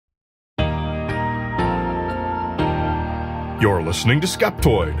You're listening to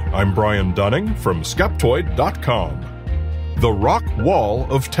Skeptoid. I'm Brian Dunning from Skeptoid.com. The Rockwall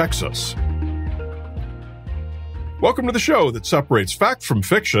of Texas. Welcome to the show that separates fact from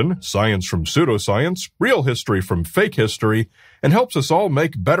fiction, science from pseudoscience, real history from fake history, and helps us all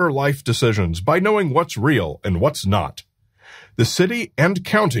make better life decisions by knowing what's real and what's not. The city and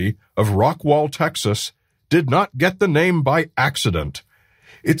county of Rockwall, Texas, did not get the name by accident.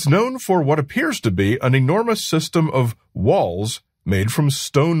 It's known for what appears to be an enormous system of walls made from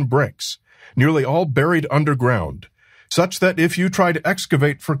stone bricks, nearly all buried underground, such that if you try to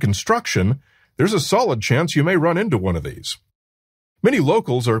excavate for construction, there's a solid chance you may run into one of these. Many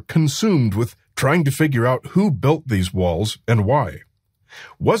locals are consumed with trying to figure out who built these walls and why.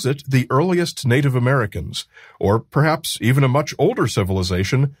 Was it the earliest Native Americans, or perhaps even a much older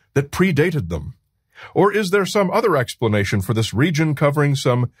civilization that predated them? Or is there some other explanation for this region covering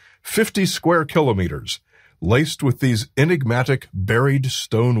some 50 square kilometers, laced with these enigmatic buried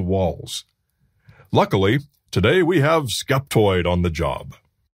stone walls? Luckily, today we have Skeptoid on the job.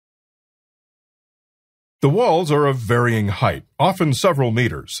 The walls are of varying height, often several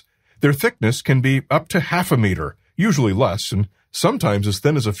meters. Their thickness can be up to half a meter, usually less, and sometimes as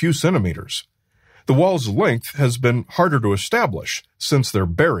thin as a few centimeters. The wall's length has been harder to establish. Since they're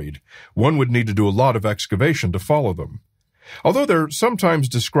buried, one would need to do a lot of excavation to follow them. Although they're sometimes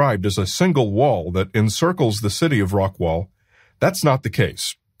described as a single wall that encircles the city of Rockwall, that's not the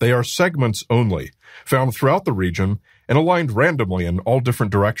case. They are segments only, found throughout the region and aligned randomly in all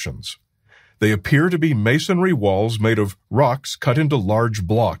different directions. They appear to be masonry walls made of rocks cut into large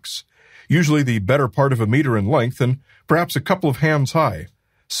blocks, usually the better part of a meter in length and perhaps a couple of hands high,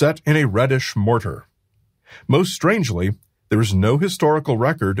 set in a reddish mortar. Most strangely, there is no historical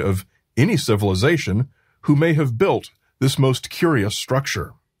record of any civilization who may have built this most curious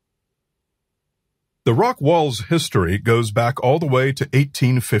structure. The Rockwall's history goes back all the way to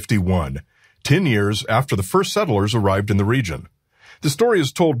 1851, 10 years after the first settlers arrived in the region. The story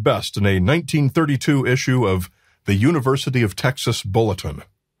is told best in a 1932 issue of the University of Texas Bulletin.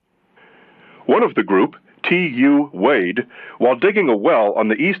 One of the group, T.U. Wade, while digging a well on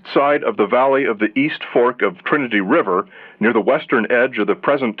the east side of the valley of the East Fork of Trinity River, near the western edge of the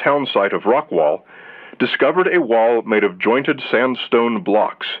present town site of Rockwall, discovered a wall made of jointed sandstone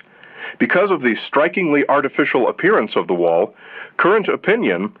blocks. Because of the strikingly artificial appearance of the wall, current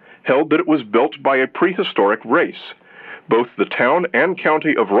opinion held that it was built by a prehistoric race. Both the town and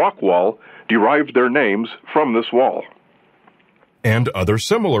county of Rockwall derived their names from this wall. And other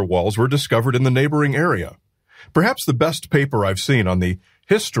similar walls were discovered in the neighboring area. Perhaps the best paper I've seen on the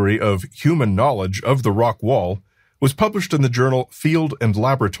history of human knowledge of the rock wall was published in the journal Field and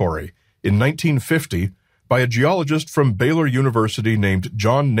Laboratory in 1950 by a geologist from Baylor University named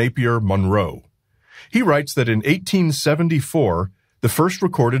John Napier Monroe. He writes that in 1874, the first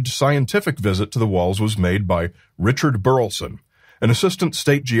recorded scientific visit to the walls was made by Richard Burleson, an assistant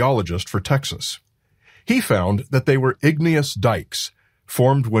state geologist for Texas. He found that they were igneous dikes,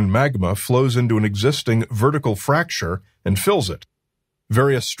 formed when magma flows into an existing vertical fracture and fills it.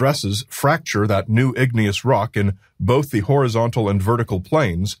 Various stresses fracture that new igneous rock in both the horizontal and vertical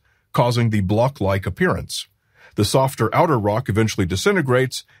planes, causing the block-like appearance. The softer outer rock eventually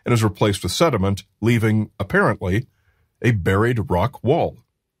disintegrates and is replaced with sediment, leaving, apparently, a buried rock wall.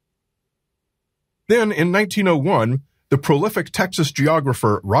 Then, in 1901, the prolific Texas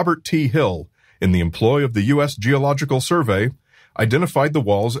geographer Robert T. Hill, in the employ of the U.S. Geological Survey, identified the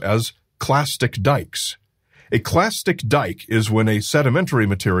walls as clastic dikes. A clastic dike is when a sedimentary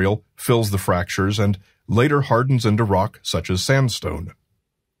material fills the fractures and later hardens into rock such as sandstone.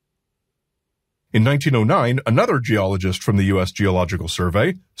 In 1909, another geologist from the U.S. Geological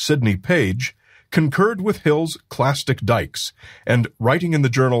Survey, Sidney Page, concurred with Hill's clastic dikes, and writing in the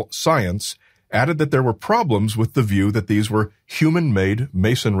journal Science, added that there were problems with the view that these were human-made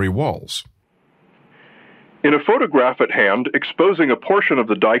masonry walls. In a photograph at hand exposing a portion of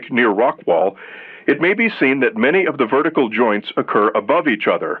the dike near Rockwall, it may be seen that many of the vertical joints occur above each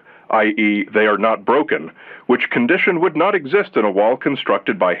other, i.e., they are not broken, which condition would not exist in a wall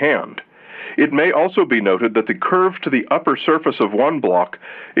constructed by hand. It may also be noted that the curve to the upper surface of one block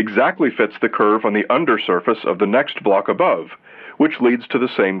exactly fits the curve on the undersurface of the next block above, which leads to the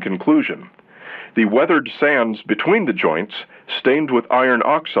same conclusion. The weathered sands between the joints, stained with iron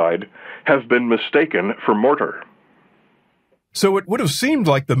oxide, have been mistaken for mortar. So it would have seemed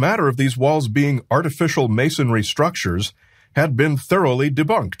like the matter of these walls being artificial masonry structures had been thoroughly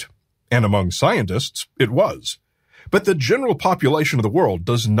debunked. And among scientists, it was. But the general population of the world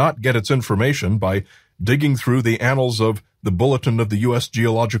does not get its information by digging through the annals of the Bulletin of the U.S.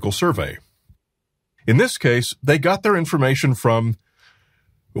 Geological Survey. In this case, they got their information from,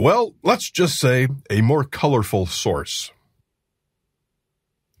 well, let's just say a more colorful source.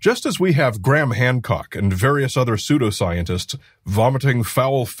 Just as we have Graham Hancock and various other pseudoscientists vomiting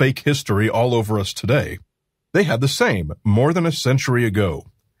foul fake history all over us today, they had the same more than a century ago.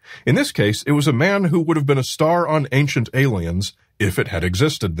 In this case, it was a man who would have been a star on Ancient Aliens if it had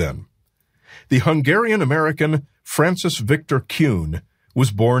existed then. The Hungarian-American Francis Victor Kuhn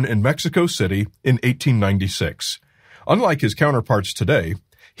was born in Mexico City in 1896. Unlike his counterparts today,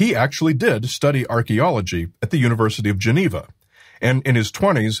 he actually did study archaeology at the University of Geneva, and in his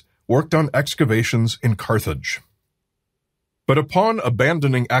 20s worked on excavations in Carthage. But upon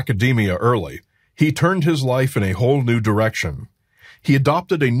abandoning academia early, he turned his life in a whole new direction. He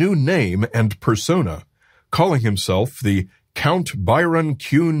adopted a new name and persona, calling himself the Count Byron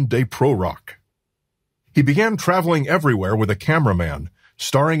Kuhn de Prorock. He began traveling everywhere with a cameraman,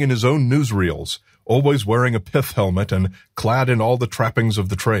 starring in his own newsreels, always wearing a pith helmet and clad in all the trappings of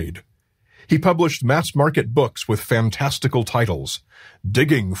the trade. He published mass-market books with fantastical titles: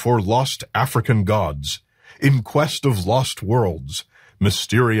 Digging for Lost African Gods, In Quest of Lost Worlds,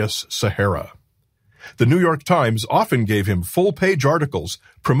 Mysterious Sahara. The New York Times often gave him full-page articles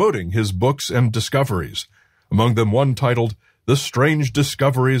promoting his books and discoveries, among them one titled The Strange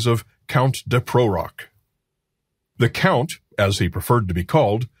Discoveries of Count de Prorock. The Count, as he preferred to be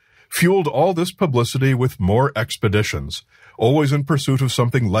called, fueled all this publicity with more expeditions, always in pursuit of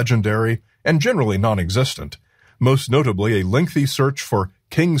something legendary and generally non-existent, most notably a lengthy search for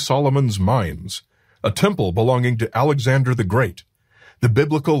King Solomon's mines, a temple belonging to Alexander the Great, the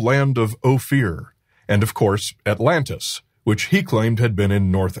biblical land of Ophir, and of course Atlantis, which he claimed had been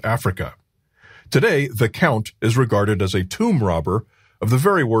in North Africa. Today, the Count is regarded as a tomb robber of the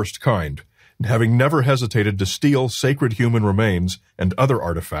very worst kind, having never hesitated to steal sacred human remains and other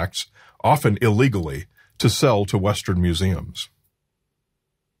artifacts, often illegally, to sell to Western museums.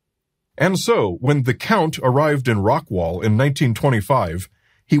 And so, when the Count arrived in Rockwall in 1925,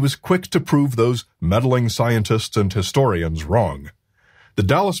 he was quick to prove those meddling scientists and historians wrong. The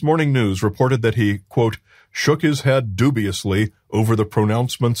Dallas Morning News reported that he, quote, shook his head dubiously over the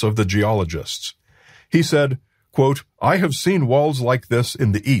pronouncements of the geologists. He said, quote, I have seen walls like this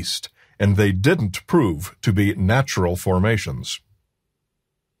in the East, and they didn't prove to be natural formations.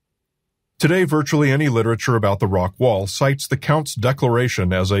 Today, virtually any literature about the rock wall cites the Count's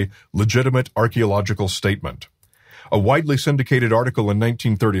declaration as a legitimate archaeological statement. A widely syndicated article in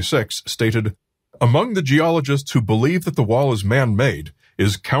 1936 stated, among the geologists who believe that the wall is man-made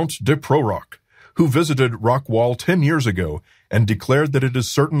is Count de Prorock, who visited Rockwall 10 years ago and declared that it is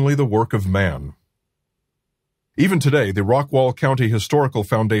certainly the work of man. Even today, the Rockwall County Historical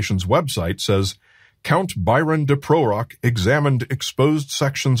Foundation's website says, Count Byron de Prorock examined exposed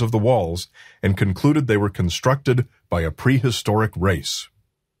sections of the walls and concluded they were constructed by a prehistoric race.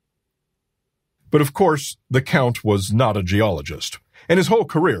 But of course, the Count was not a geologist, and his whole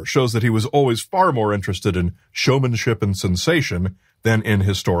career shows that he was always far more interested in showmanship and sensation than in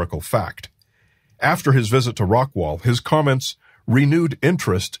historical fact. After his visit to Rockwall, his comments renewed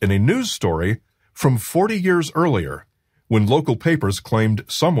interest in a news story from 40 years earlier, when local papers claimed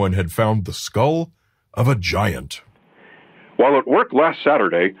someone had found the skull of a giant. While at work last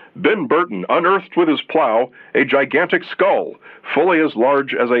Saturday, Ben Burton unearthed with his plow a gigantic skull, fully as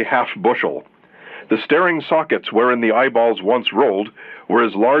large as a half bushel. The staring sockets wherein the eyeballs once rolled were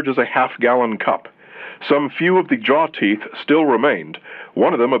as large as a half-gallon cup. Some few of the jaw teeth still remained,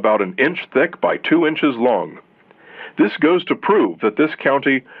 one of them about an inch thick by 2 inches long. This goes to prove that this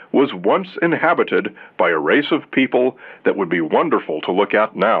county was once inhabited by a race of people that would be wonderful to look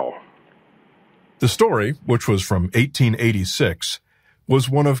at now. The story, which was from 1886, was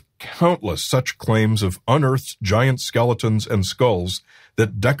one of countless such claims of unearthed giant skeletons and skulls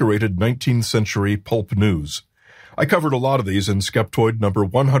that decorated 19th century pulp news. I covered a lot of these in Skeptoid number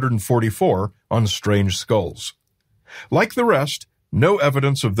 144 on strange skulls. Like the rest, no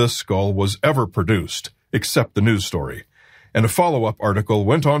evidence of this skull was ever produced, except the news story, and a follow-up article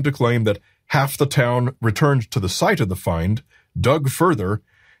went on to claim that half the town returned to the site of the find, dug further,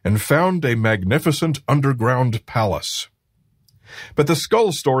 and found a magnificent underground palace. But the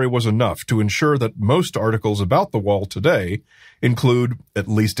skull story was enough to ensure that most articles about the wall today include, at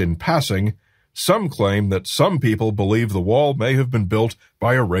least in passing, some claim that some people believe the wall may have been built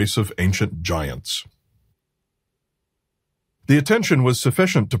by a race of ancient giants. The attention was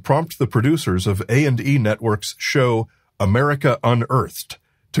sufficient to prompt the producers of A&E Network's show America Unearthed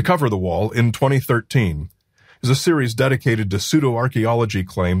to cover the wall in 2013. Is a series dedicated to pseudo-archaeology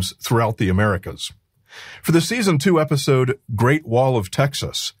claims throughout the Americas. For the Season 2 episode, Great Wall of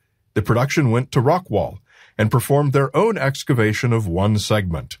Texas, the production went to Rockwall and performed their own excavation of one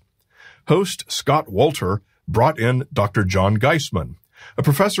segment. Host Scott Wolter brought in Dr. John Geisman, a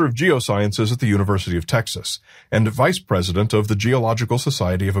professor of geosciences at the University of Texas and vice president of the Geological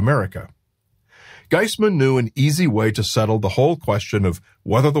Society of America. Geisman knew an easy way to settle the whole question of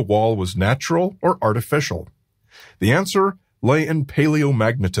whether the wall was natural or artificial. The answer lay in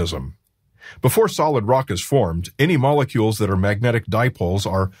paleomagnetism. Before solid rock is formed, any molecules that are magnetic dipoles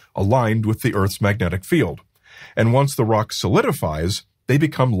are aligned with the Earth's magnetic field, and once the rock solidifies, they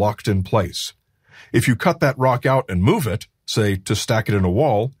become locked in place. If you cut that rock out and move it, say to stack it in a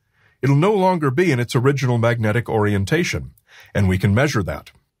wall, it'll no longer be in its original magnetic orientation, and we can measure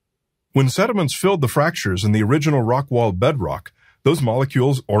that. When sediments filled the fractures in the original rock wall bedrock, those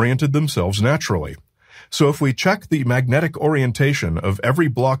molecules oriented themselves naturally. So if we check the magnetic orientation of every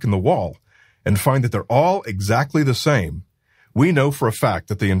block in the wall and find that they're all exactly the same, we know for a fact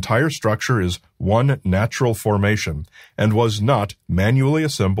that the entire structure is one natural formation and was not manually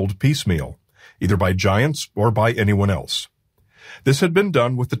assembled piecemeal, either by giants or by anyone else. This had been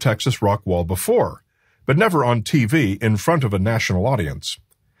done with the Texas rock wall before, but never on TV in front of a national audience.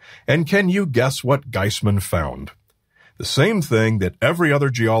 And can you guess what Geisman found? The same thing that every other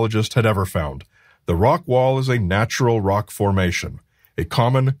geologist had ever found. The rock wall is a natural rock formation, a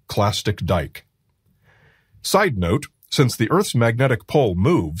common clastic dike. Side note, since the Earth's magnetic pole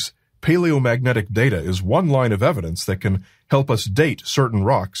moves, paleomagnetic data is one line of evidence that can help us date certain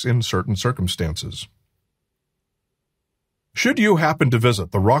rocks in certain circumstances. Should you happen to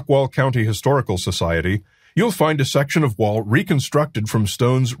visit the Rockwall County Historical Society, you'll find a section of wall reconstructed from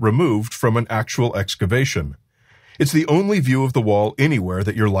stones removed from an actual excavation. It's the only view of the wall anywhere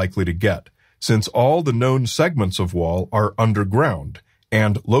that you're likely to get, since all the known segments of wall are underground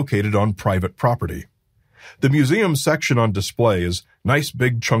and located on private property. The museum section on display is nice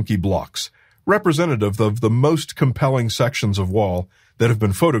big chunky blocks, representative of the most compelling sections of wall that have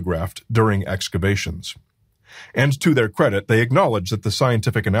been photographed during excavations. And to their credit, they acknowledge that the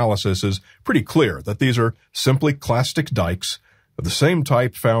scientific analysis is pretty clear that these are simply clastic dikes of the same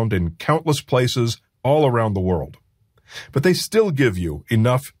type found in countless places all around the world. But they still give you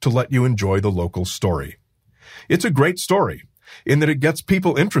enough to let you enjoy the local story. It's a great story, in that it gets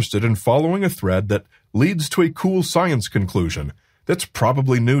people interested in following a thread that leads to a cool science conclusion that's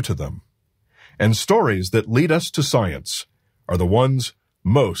probably new to them. And stories that lead us to science are the ones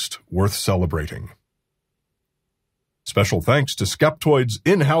most worth celebrating. Special thanks to Skeptoid's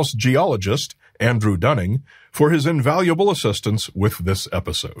in-house geologist, Andrew Dunning, for his invaluable assistance with this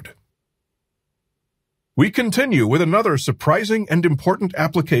episode. We continue with another surprising and important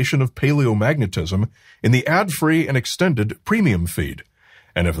application of paleomagnetism in the ad-free and extended premium feed.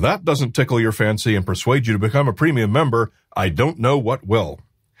 And if that doesn't tickle your fancy and persuade you to become a premium member, I don't know what will.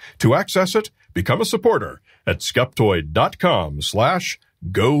 To access it, become a supporter at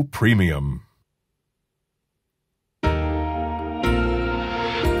skeptoid.com/gopremium.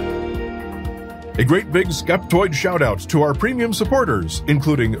 A great big Skeptoid shout-out to our premium supporters,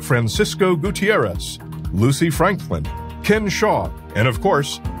 including Francisco Gutierrez, Lucy Franklin, Ken Shaw, and of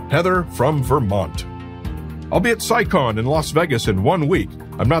course, Heather from Vermont. I'll be at SciCon in Las Vegas in 1 week.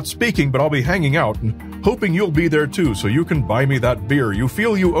 I'm not speaking, but I'll be hanging out and hoping you'll be there too so you can buy me that beer you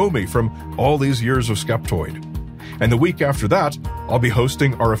feel you owe me from all these years of Skeptoid. And the week after that, I'll be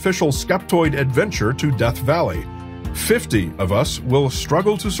hosting our official Skeptoid adventure to Death Valley. 50 of us will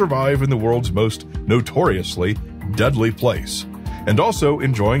struggle to survive in the world's most notoriously deadly place, and also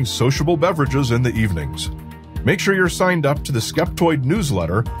enjoying sociable beverages in the evenings. Make sure you're signed up to the Skeptoid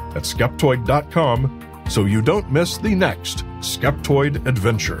newsletter at skeptoid.com so you don't miss the next Skeptoid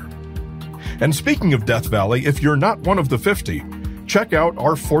adventure. And speaking of Death Valley, if you're not one of the 50, check out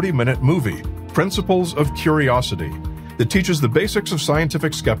our 40-minute movie, Principles of Curiosity, that teaches the basics of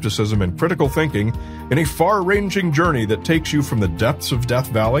scientific skepticism and critical thinking in a far-ranging journey that takes you from the depths of Death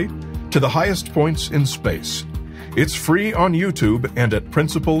Valley to the highest points in space. It's free on YouTube and at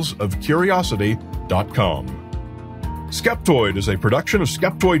principlesofcuriosity.com. Skeptoid is a production of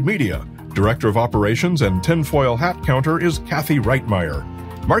Skeptoid Media. Director of Operations and Tinfoil Hat Counter is Kathy Reitmeyer.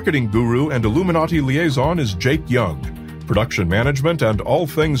 Marketing Guru and Illuminati Liaison is Jake Young. Production Management and All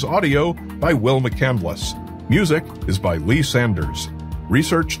Things Audio by Will McCandless. Music is by Lee Sanders.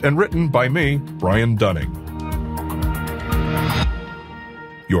 Researched and written by me, Brian Dunning.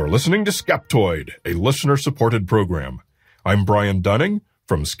 You're listening to Skeptoid, a listener-supported program. I'm Brian Dunning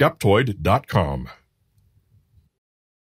from Skeptoid.com.